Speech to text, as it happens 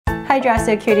Hi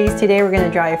Drasto Cuties, today we're going to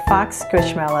draw a fox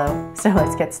squishmallow, so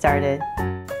let's get started.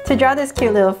 To draw this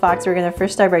cute little fox, we're going to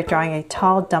first start by drawing a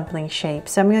tall dumpling shape.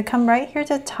 So I'm going to come right here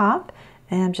to the top,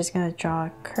 and I'm just going to draw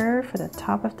a curve for the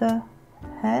top of the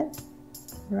head,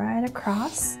 right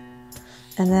across.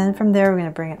 And then from there, we're going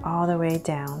to bring it all the way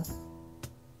down.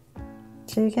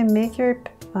 So you can make your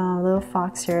little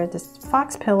fox here, this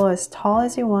fox pillow as tall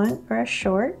as you want or as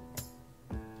short.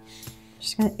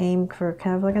 Just going to aim for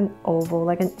kind of like an oval,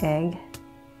 like an egg.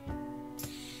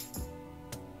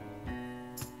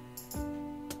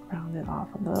 Round it off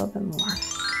a little bit more.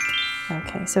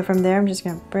 Okay, so from there I'm just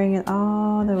going to bring it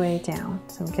all the way down.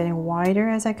 So I'm getting wider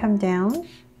as I come down.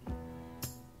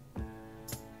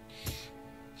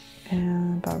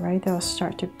 And about right there I'll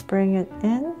start to bring it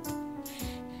in.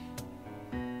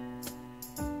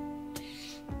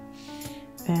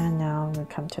 And now I'm going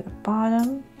to come to the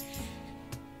bottom.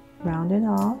 Round it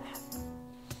off,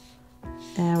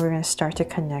 and we're going to start to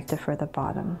connect it for the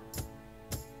bottom.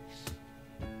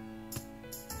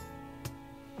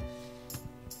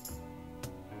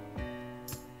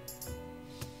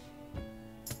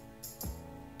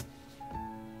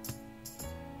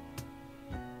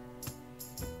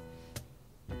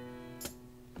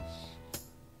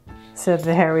 So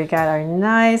there we got our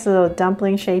nice little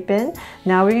dumpling shape in.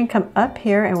 Now we can come up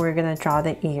here and we're going to draw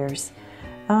the ears.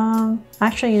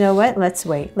 Actually, you know what? Let's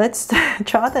wait. Let's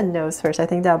draw the nose first. I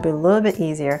think that'll be a little bit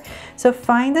easier. So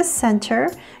find the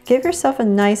center. Give yourself a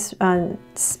nice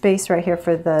space right here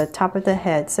for the top of the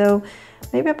head. So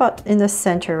maybe about in the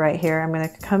center right here, I'm going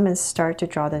to come and start to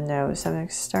draw the nose. So I'm going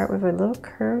to start with a little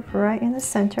curve right in the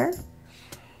center.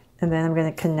 And then I'm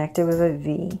going to connect it with a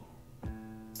V.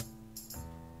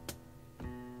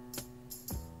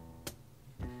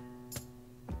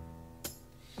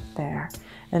 There.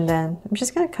 And then I'm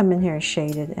just going to come in here and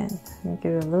shade it in. I'm going to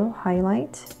give it a little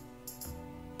highlight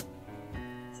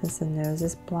since the nose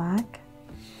is black.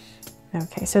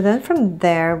 Okay, so then from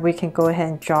there we can go ahead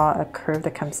and draw a curve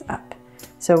that comes up.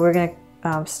 So we're going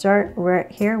to start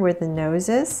right here where the nose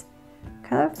is,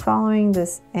 kind of following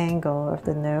this angle of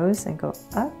the nose and go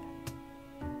up.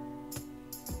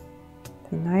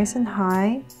 So nice and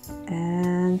high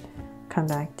and come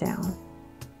back down.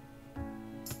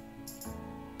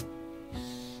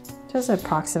 Just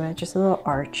approximate, just a little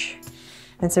arch.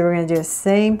 And so we're going to do the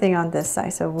same thing on this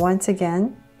side. So once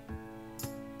again,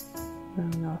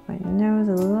 round off my nose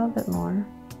a little bit more.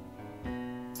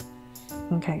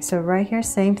 Okay, so right here,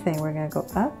 same thing. We're going to go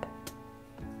up.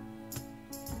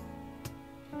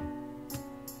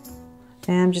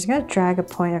 And I'm just going to drag a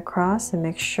point across and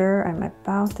make sure I'm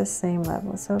about the same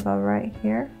level. So about right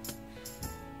here.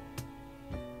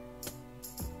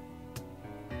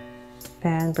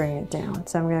 And bring it down.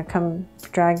 So I'm going to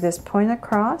drag this point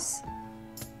across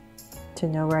to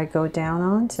know where I go down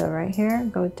on. So right here,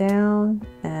 go down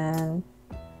and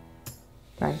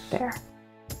right there.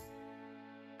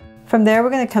 From there,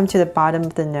 we're going to come to the bottom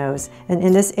of the nose. And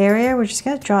in this area, we're just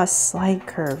going to draw a slight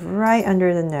curve right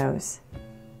under the nose.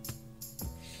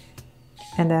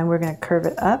 And then we're going to curve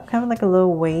it up, kind of like a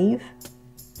little wave,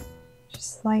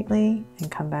 just slightly, and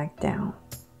come back down.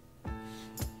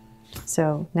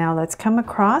 So now let's come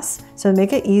across. So to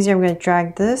make it easier, I'm going to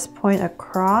drag this point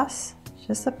across,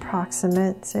 just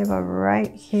approximate, say about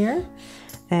right here.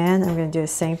 And I'm going to do the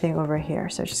same thing over here.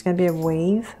 So it's just going to be a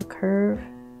wave, a curve,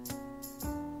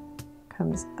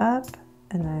 comes up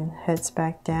and then heads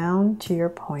back down to your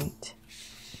point.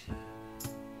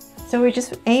 So we're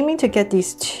just aiming to get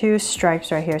these two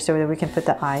stripes right here so that we can put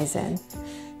the eyes in.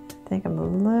 I think I'm a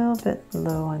little bit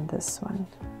low on this one.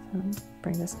 So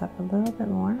bring this up a little bit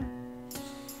more.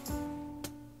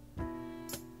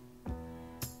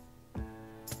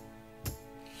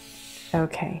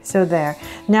 Okay, so there.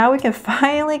 Now we can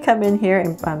finally come in here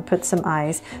and put some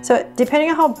eyes. So depending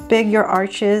on how big your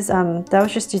arch is, that will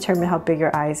just determine how big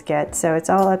your eyes get. So it's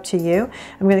all up to you.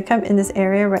 I'm going to come in this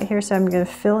area right here. So I'm going to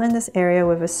fill in this area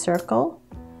with a circle.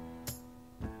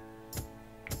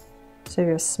 So if you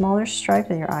have a smaller stripe,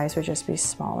 then your eyes would just be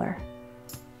smaller.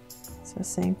 So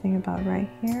same thing about right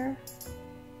here.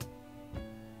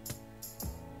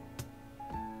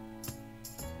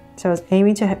 So I was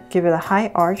aiming to give it a high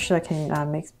arch so I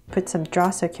can put some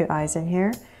Drasto cute eyes in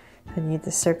here. I need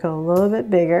the circle a little bit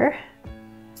bigger.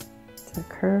 So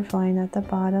curved line at the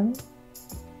bottom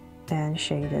and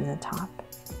shade in the top.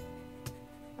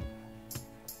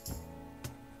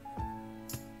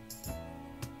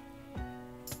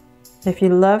 If you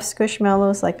love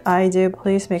Squishmallows like I do,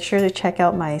 please make sure to check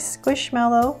out my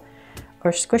Squishmallow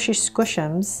or Squishy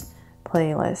Squuooshems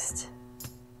playlist.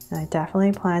 And I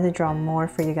definitely plan to draw more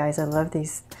for you guys. I love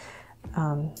these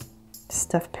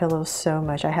stuffed pillows so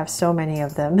much. I have so many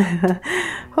of them.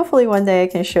 Hopefully one day I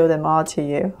can show them all to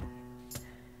you.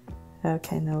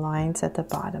 Okay, and the lines at the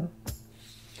bottom.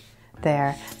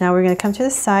 There. Now we're going to come to the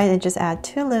side and just add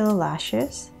 2 little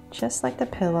lashes, just like the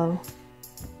pillow.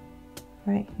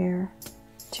 Right here.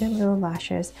 2 little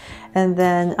lashes. And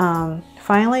then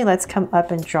finally, let's come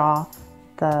up and draw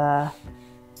the,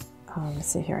 let's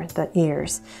see here, the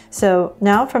ears. So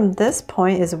now from this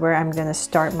point is where I'm going to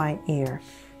start my ear.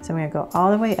 So I'm going to go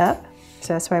all the way up.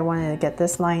 So that's why I wanted to get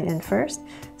this line in first.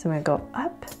 So I'm going to go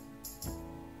up.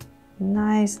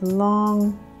 Nice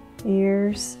long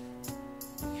ears.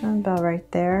 About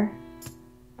right there.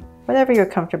 Whatever you're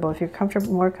comfortable. If you're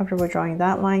more comfortable drawing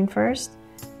that line first,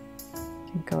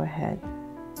 you can go ahead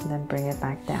and then bring it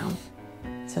back down.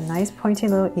 So nice pointy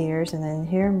little ears, and then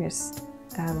here I'm just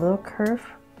add a little curve.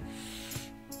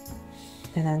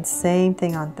 And then same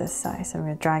thing on this side. So I'm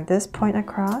going to drag this point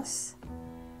across.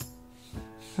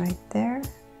 Right there.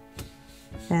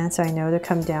 And so I know to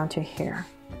come down to here.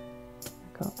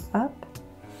 Go up.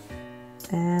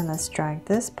 And let's drag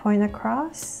this point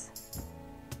across.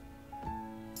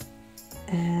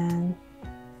 And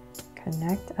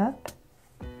connect up.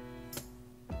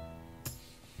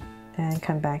 And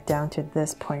come back down to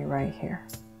this point right here.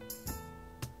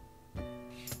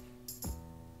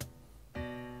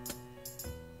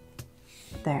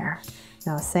 There.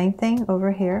 Now same thing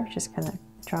over here. Just gonna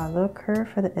draw a little curve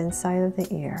for the inside of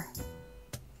the ear.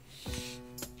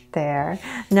 There.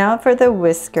 Now for the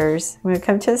whiskers. I'm going to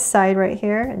come to the side right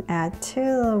here and add 2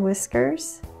 little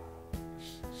whiskers.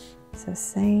 So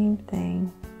same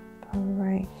thing.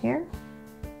 Right here.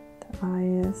 The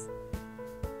eye is.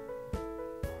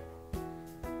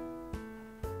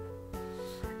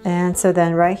 And so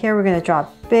then right here we're going to draw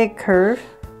a big curve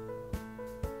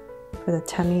for the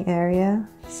tummy area.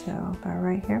 So about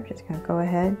right here, I'm just going to go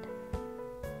ahead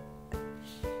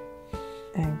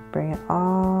and bring it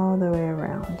all the way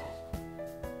around.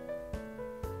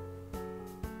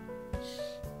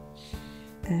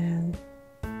 And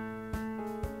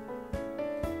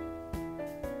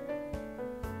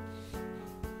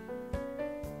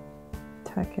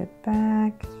tuck it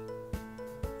back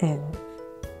in.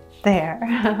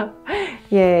 There.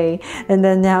 Yay. And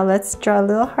then now let's draw a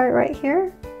little heart right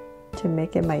here to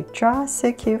make it my Draw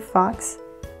So Cute Fox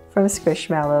from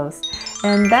Squishmallows.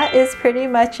 And that is pretty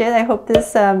much it. I hope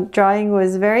this drawing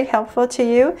was very helpful to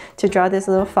you to draw this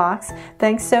little fox.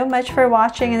 Thanks so much for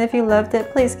watching, and if you loved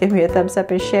it, please give me a thumbs up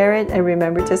and share it, and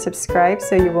remember to subscribe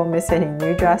so you won't miss any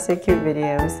new Draw So Cute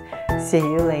videos. See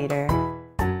you later.